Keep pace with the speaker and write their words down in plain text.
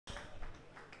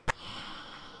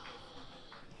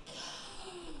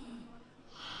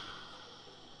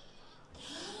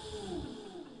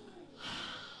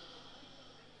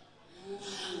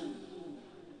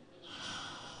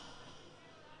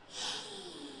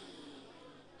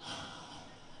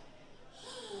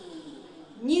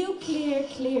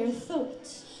clear thought.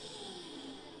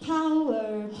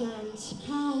 Power plants,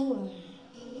 power.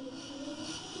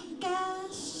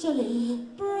 Gasoline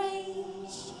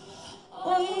brains,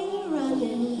 oil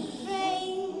running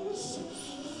veins,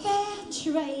 fair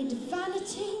trade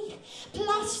vanity,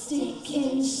 plastic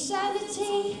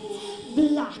insanity,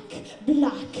 black,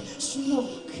 black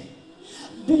smoke,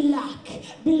 black,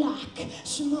 black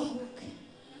smoke.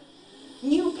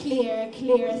 Nuclear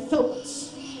clear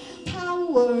thoughts,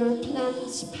 power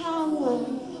plants, power.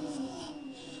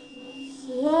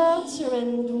 Water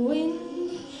and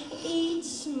wind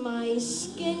eats my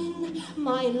skin,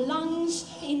 my lungs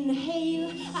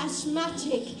inhale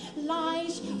asthmatic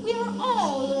lies. We are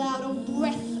all out of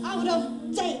breath, out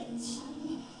of date.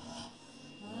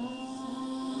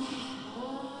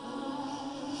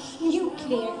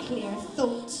 Nuclear clear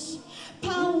thoughts,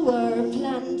 power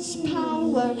plants,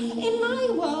 power. In my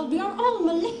world we are all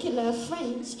molecular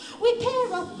friends. We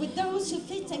pair up with those who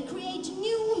fit and create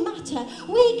new matter.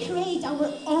 We create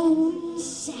our own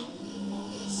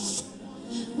cells.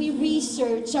 We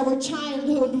research our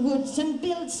childhood woods and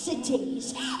build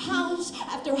cities. House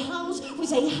after house, we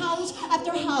say house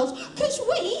after house, 'cause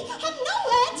we have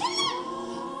nowhere to live.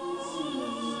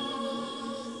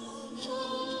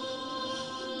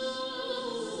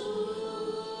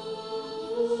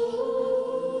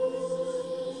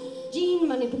 Gene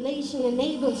manipulation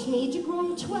enables me to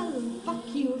grow 12 fuck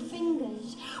you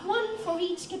fingers. One for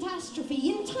each catastrophe.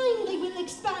 In time they will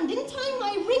expand. In time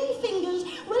my ring fingers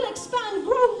will expand,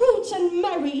 grow roots and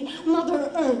marry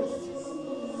Mother Earth.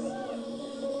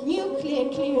 Nuclear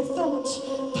clear thoughts,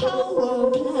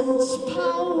 power plants,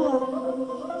 power.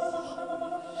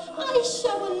 I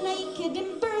shower naked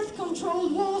in birth control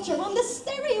water. On the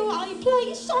stereo I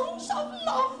play songs of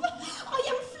love. I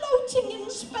am floating in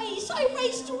space. I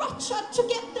raced Russia to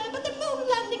get there, but the moon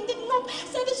landing did not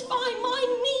satisfy my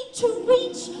need to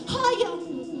reach higher.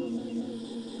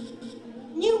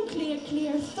 Nuclear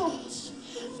clear thoughts,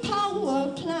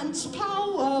 power plants,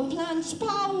 power plants,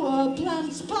 power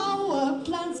plants, power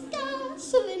plants,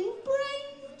 gasoline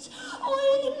brains,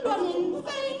 oil running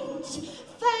veins,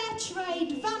 fair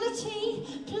trade vanity,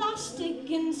 plastic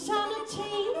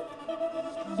insanity,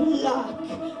 black,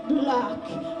 black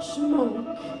smoke,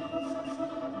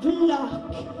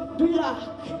 black,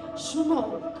 black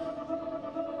smoke.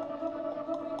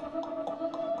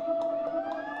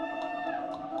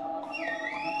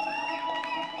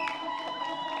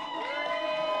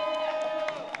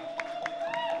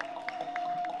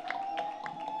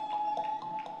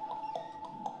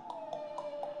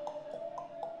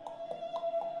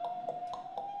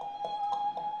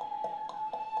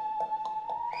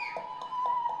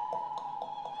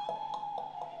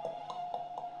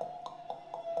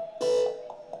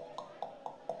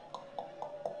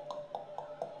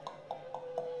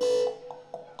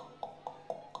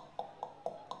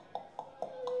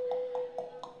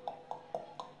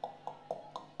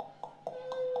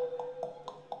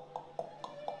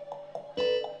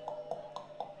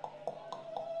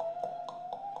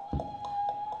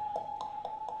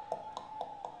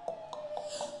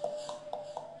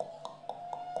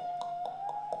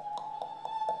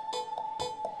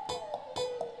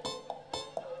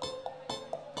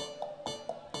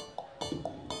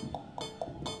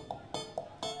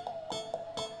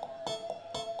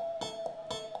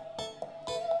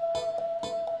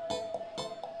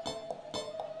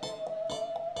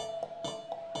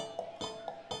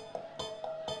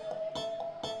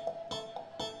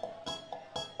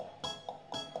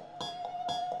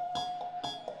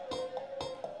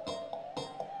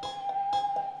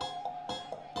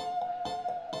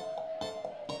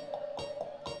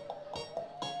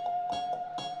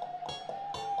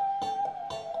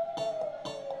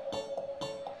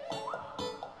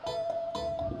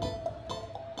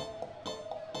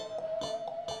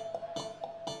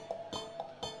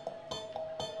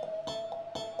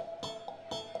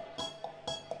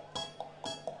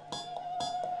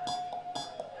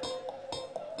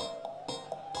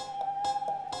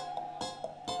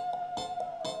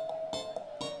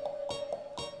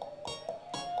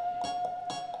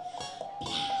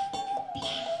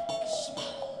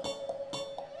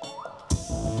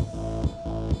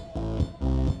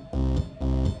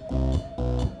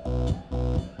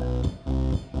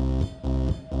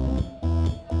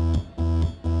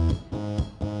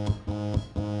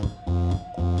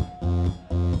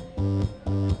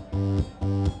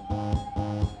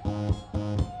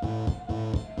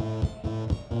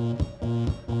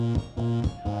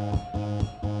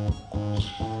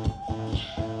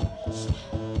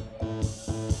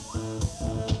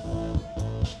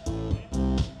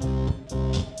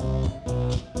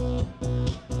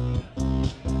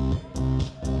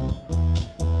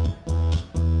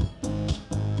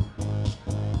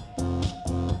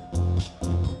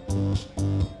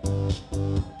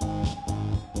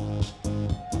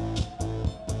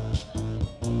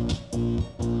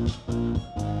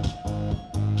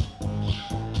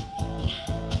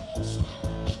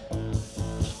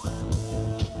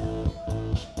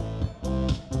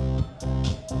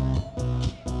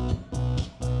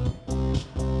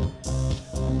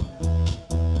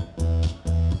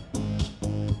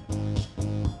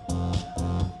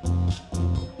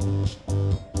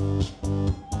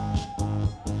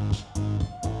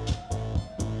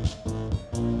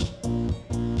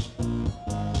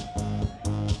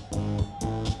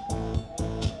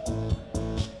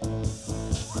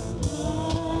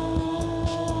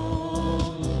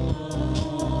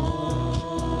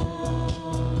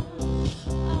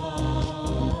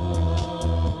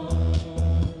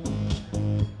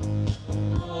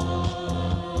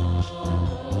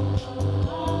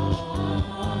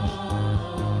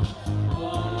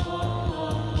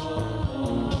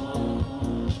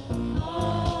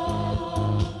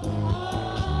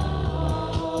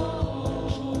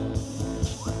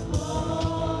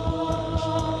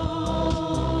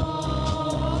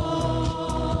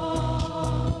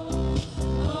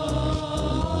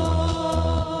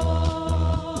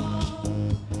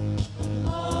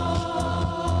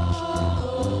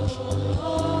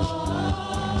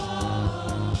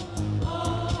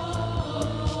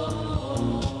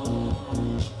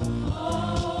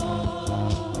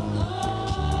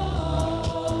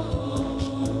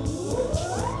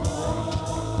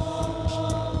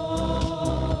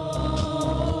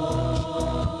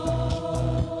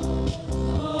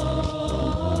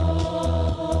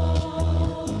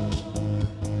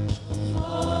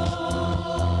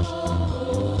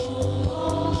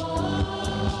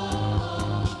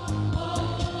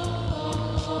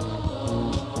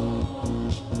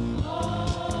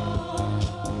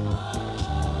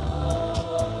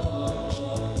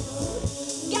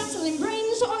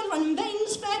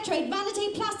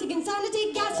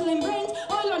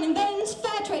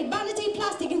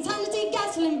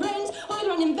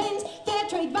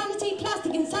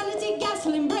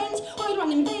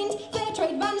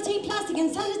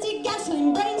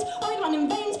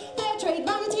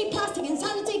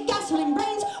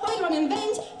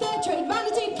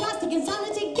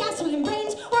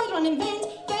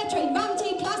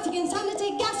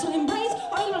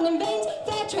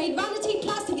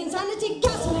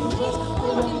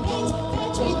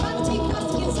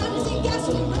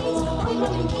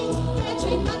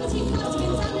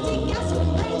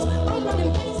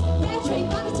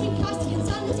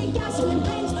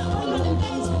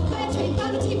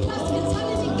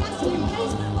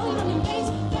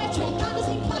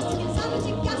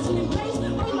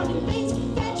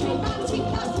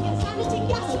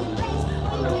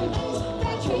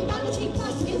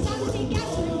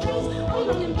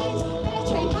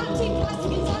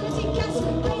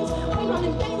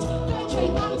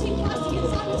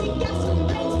 insanity, gasoline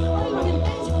brains, oil running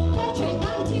veins, fair trade,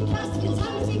 vanity, plastic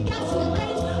insanity, gasoline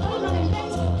brains, oil running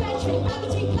veins, fair trade,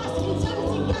 vanity, plastic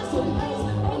insanity, gasoline brains,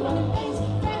 oil running veins,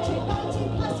 fair trade, vanity,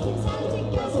 plastic insanity,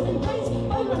 gasoline brains,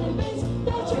 oil running veins,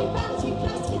 fair trade, vanity,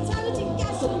 plastic insanity,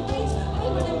 gasoline brains,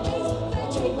 oil running veins, fair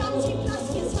trade, vanity,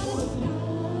 plastic insanity.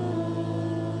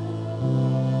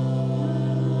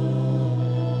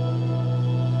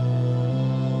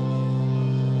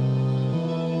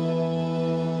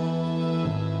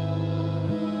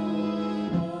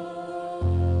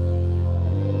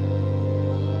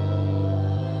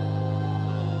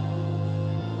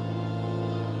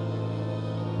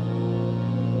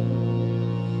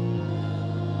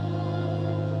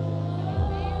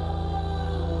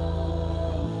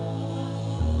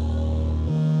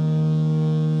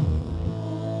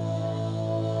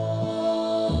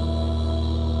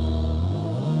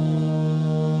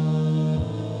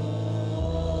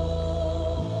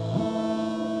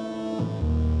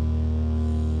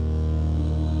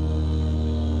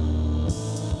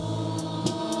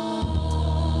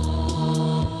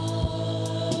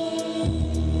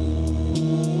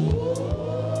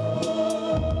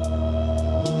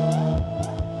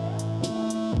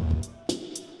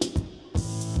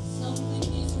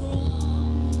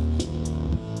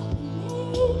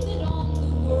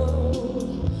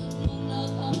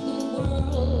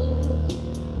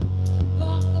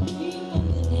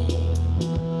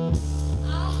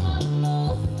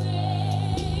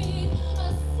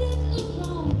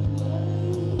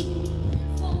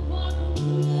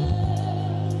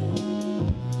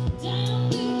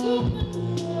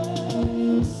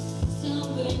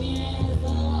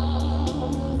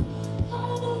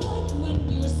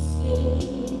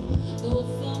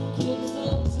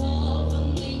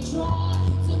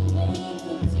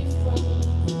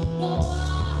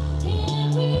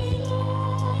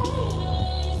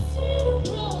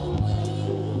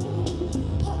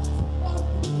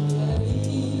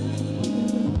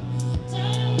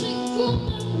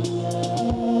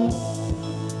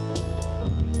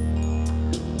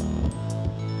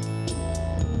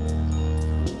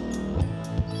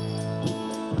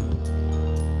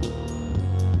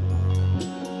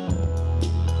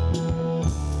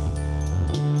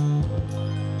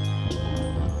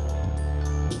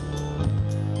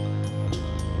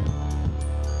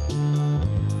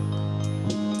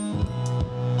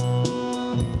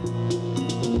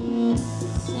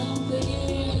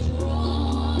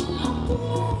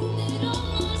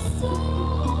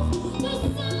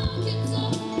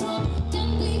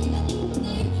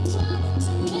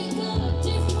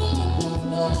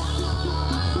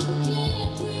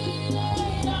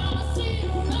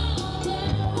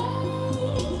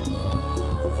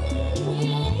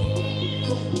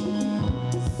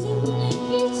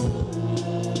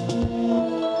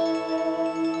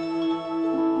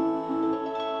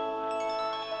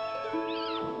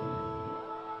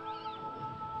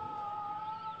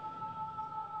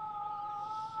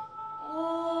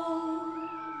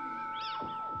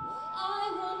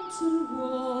 To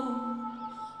walk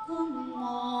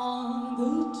among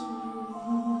the trees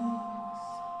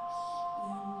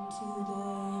into the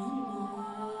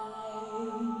night.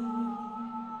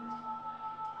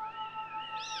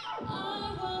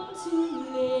 I want to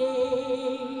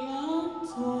lay on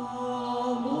top